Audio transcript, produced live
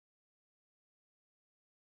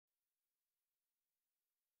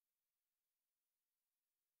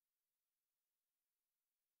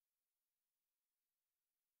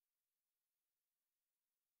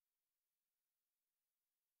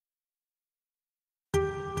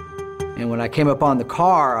And when I came up on the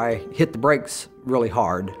car, I hit the brakes really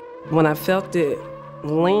hard. When I felt it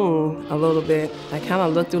lean a little bit, I kind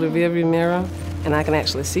of looked through the rearview mirror, and I can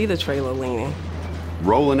actually see the trailer leaning.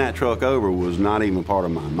 Rolling that truck over was not even part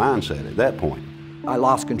of my mindset at that point. I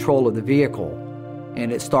lost control of the vehicle,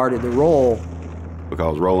 and it started to roll.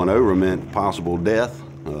 Because rolling over meant possible death,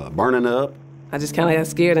 burning up. I just kind of got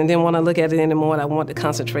scared and didn't want to look at it anymore. I wanted to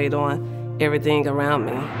concentrate on everything around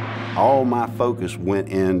me. All my focus went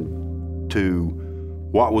into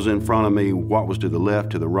what was in front of me, what was to the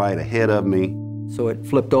left, to the right, ahead of me. So it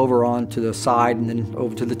flipped over onto the side and then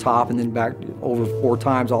over to the top and then back over 4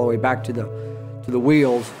 times all the way back to the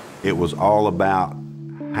wheels. It was all about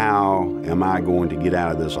how am I going to get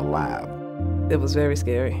out of this alive? It was very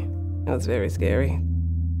scary. It was very scary.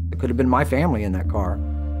 It could have been my family in that car,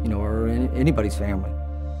 you know, or anybody's family.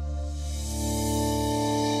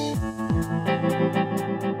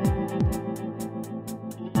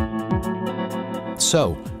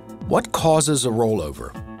 So, what causes a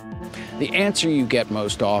rollover? The answer you get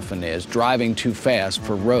most often is driving too fast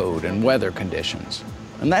for road and weather conditions.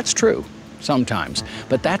 And that's true, sometimes,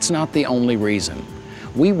 but that's not the only reason.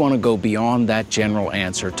 We want to go beyond that general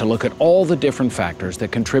answer to look at all the different factors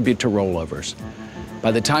that contribute to rollovers.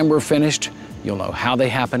 By the time we're finished, you'll know how they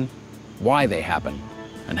happen, why they happen,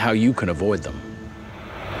 and how you can avoid them.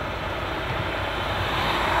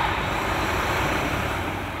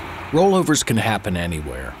 Rollovers can happen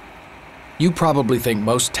anywhere. You probably think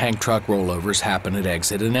most tank truck rollovers happen at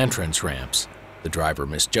exit and entrance ramps. The driver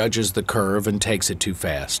misjudges the curve and takes it too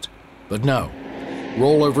fast. But no,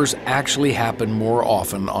 rollovers actually happen more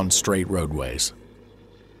often on straight roadways.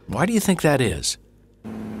 Why do you think that is?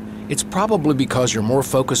 It's probably because you're more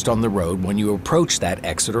focused on the road when you approach that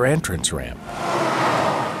exit or entrance ramp.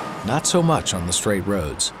 Not so much on the straight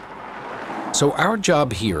roads. So our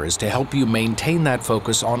job here is to help you maintain that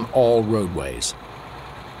focus on all roadways.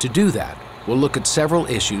 To do that, we'll look at several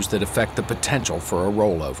issues that affect the potential for a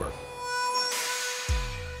rollover.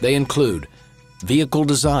 They include vehicle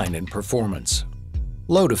design and performance,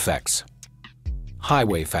 load effects,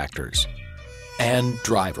 highway factors, and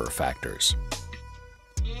driver factors.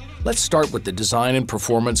 Let's start with the design and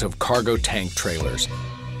performance of cargo tank trailers.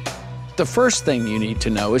 The first thing you need to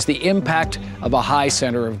know is the impact of a high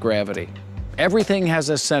center of gravity. Everything has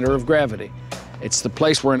a center of gravity. It's the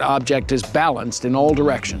place where an object is balanced in all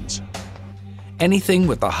directions. Anything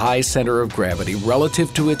with a high center of gravity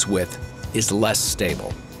relative to its width is less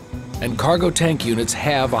stable. And cargo tank units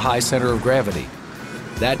have a high center of gravity.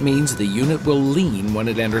 That means the unit will lean when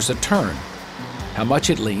it enters a turn. How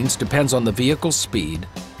much it leans depends on the vehicle's speed,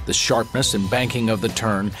 the sharpness and banking of the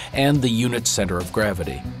turn, and the unit's center of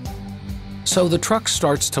gravity. So the truck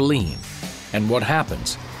starts to lean, and what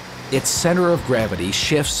happens? Its center of gravity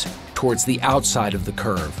shifts towards the outside of the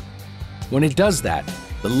curve. When it does that,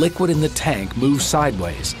 the liquid in the tank moves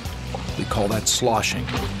sideways. We call that sloshing.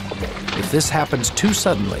 If this happens too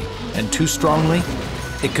suddenly and too strongly,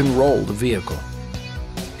 it can roll the vehicle.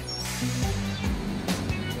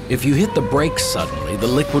 If you hit the brakes suddenly, the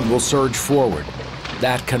liquid will surge forward.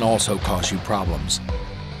 That can also cause you problems.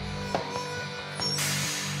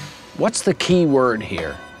 What's the key word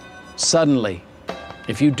here? Suddenly.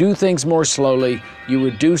 If you do things more slowly, you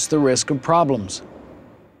reduce the risk of problems.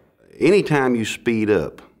 Anytime you speed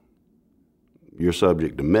up, you're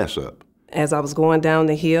subject to mess up. As I was going down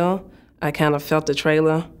the hill, I kind of felt the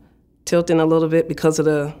trailer tilting a little bit because of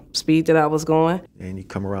the speed that I was going. And you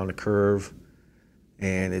come around the curve,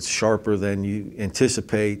 and it's sharper than you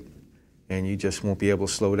anticipate, and you just won't be able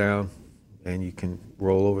to slow down, and you can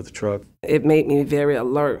roll over the truck. It made me very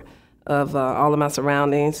alert of all of my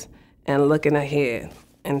surroundings and looking ahead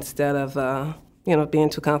instead of, being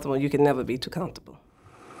too comfortable. You can never be too comfortable.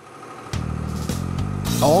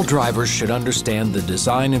 All drivers should understand the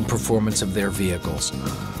design and performance of their vehicles.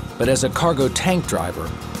 But as a cargo tank driver,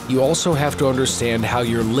 you also have to understand how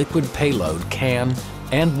your liquid payload can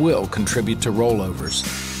and will contribute to rollovers.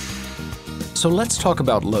 So let's talk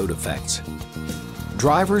about load effects.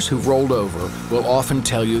 Drivers who've rolled over will often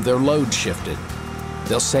tell you their load shifted.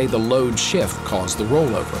 They'll say the load shift caused the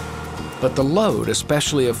rollover. But the load,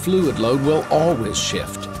 especially a fluid load, will always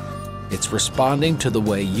shift. It's responding to the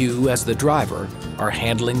way you, as the driver, are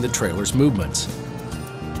handling the trailer's movements.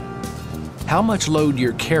 How much load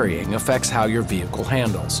you're carrying affects how your vehicle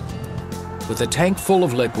handles. With a tank full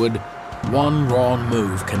of liquid, one wrong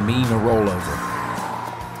move can mean a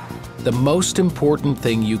rollover. The most important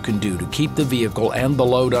thing you can do to keep the vehicle and the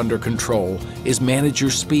load under control is manage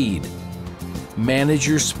your speed. Manage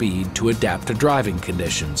your speed to adapt to driving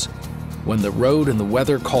conditions. When the road and the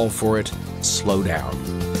weather call for it, slow down.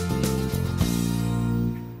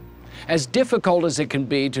 As difficult as it can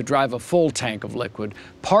be to drive a full tank of liquid,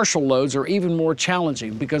 partial loads are even more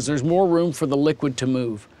challenging because there's more room for the liquid to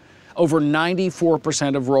move. Over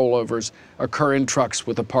 94% of rollovers occur in trucks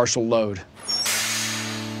with a partial load.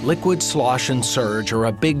 Liquid slosh and surge are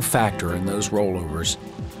a big factor in those rollovers.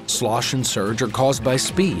 Slosh and surge are caused by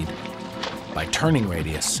speed, by turning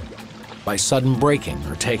radius, by sudden braking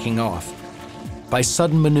or taking off, by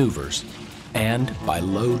sudden maneuvers, and by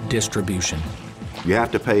load distribution. You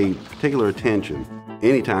have to pay particular attention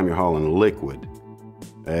anytime you're hauling liquid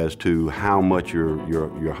as to how much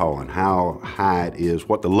you're hauling, how high it is,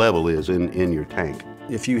 what the level is in your tank.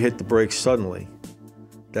 If you hit the brakes suddenly,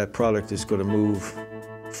 that product is going to move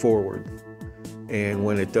forward. And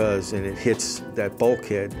when it does, and it hits that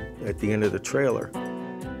bulkhead at the end of the trailer,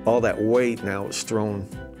 all that weight now is thrown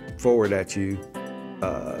forward at you.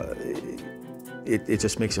 It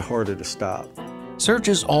just makes it harder to stop.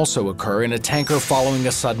 Surges also occur in a tanker following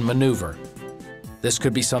a sudden maneuver. This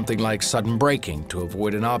could be something like sudden braking to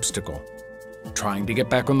avoid an obstacle, trying to get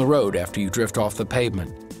back on the road after you drift off the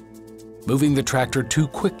pavement, moving the tractor too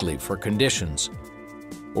quickly for conditions,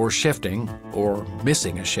 or shifting or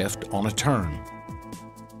missing a shift on a turn.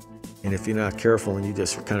 And if you're not careful and you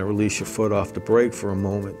just kind of release your foot off the brake for a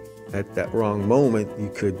moment, at that wrong moment,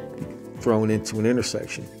 you could be thrown into an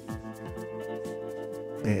intersection.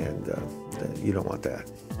 And you don't want that.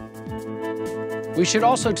 We should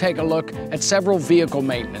also take a look at several vehicle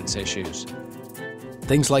maintenance issues.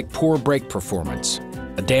 Things like poor brake performance,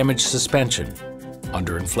 a damaged suspension,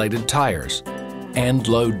 underinflated tires, and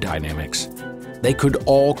load dynamics. They could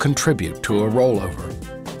all contribute to a rollover.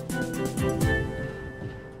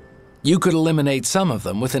 You could eliminate some of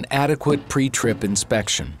them with an adequate pre-trip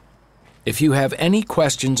inspection. If you have any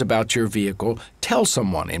questions about your vehicle, tell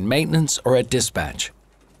someone in maintenance or at dispatch.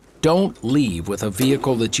 Don't leave with a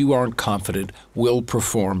vehicle that you aren't confident will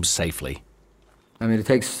perform safely. I mean, it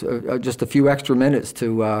takes just a few extra minutes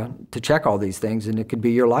to check all these things, and it could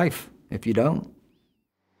be your life if you don't.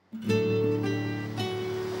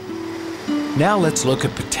 Now let's look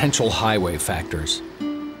at potential highway factors.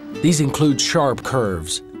 These include sharp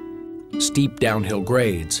curves, steep downhill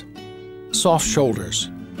grades, soft shoulders,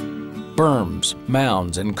 berms,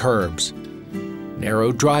 mounds, and curbs,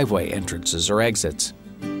 narrow driveway entrances or exits,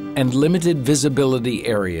 and limited visibility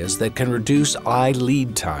areas that can reduce eye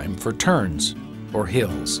lead time for turns or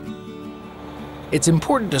hills. It's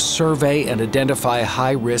important to survey and identify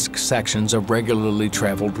high-risk sections of regularly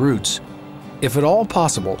traveled routes. If at all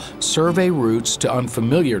possible, survey routes to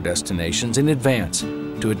unfamiliar destinations in advance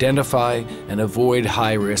to identify and avoid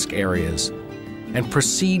high-risk areas, and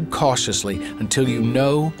proceed cautiously until you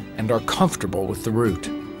know and are comfortable with the route.